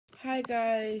Hi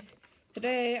guys,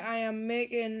 today I am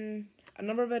making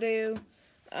another video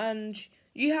and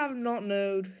you have not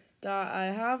known that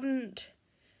I haven't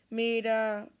made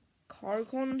a car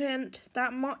content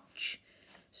that much,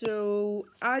 so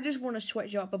I just want to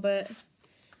switch up a bit.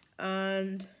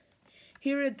 And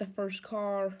here is the first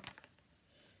car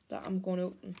that I'm going to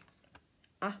open,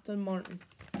 Aston Martin.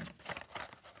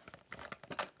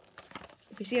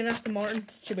 If you see an Aston Martin,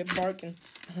 it should be barking.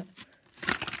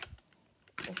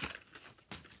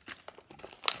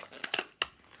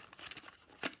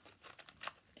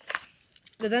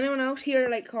 Does anyone else here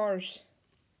like cars?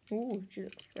 Ooh, she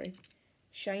looks very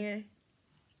shiny.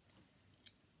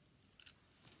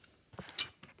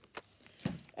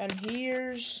 And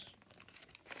here's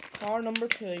car number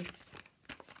 2,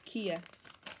 Kia.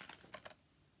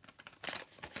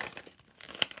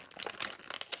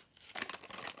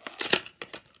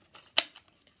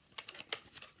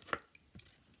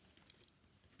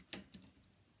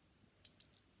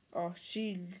 Oh,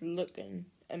 she's looking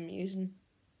amazing.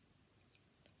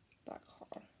 That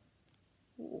car.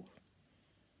 Ooh.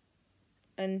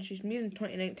 And she's made in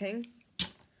 2019.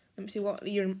 Let me see what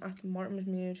year Aston Martin was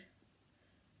made.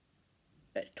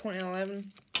 It's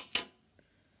 2011.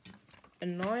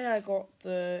 And now I got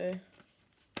the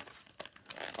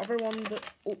other one to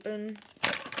open.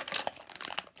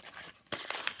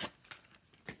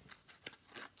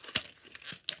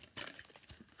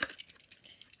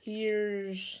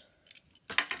 Here's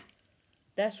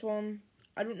this one.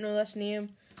 I don't know this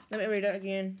name. Let me read it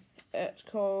again. It's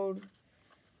called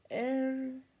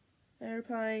Airplane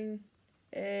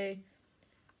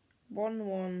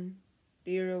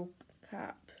A110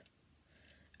 Cap.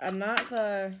 And that's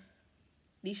a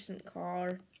decent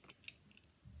car.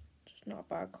 It's not a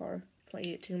bad car.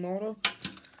 2018 model.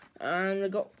 And we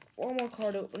got one more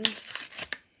card open.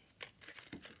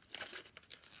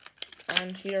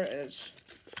 And here it is.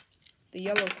 The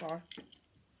yellow car.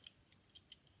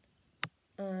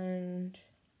 And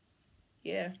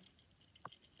yeah,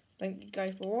 thank you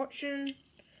guys for watching.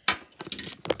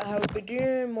 I will be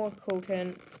doing more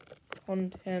content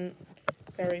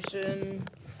very soon.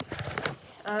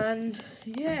 And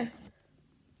yeah,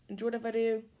 enjoy the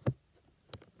video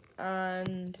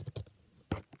and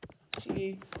see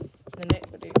you in the next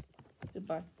video.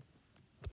 Goodbye.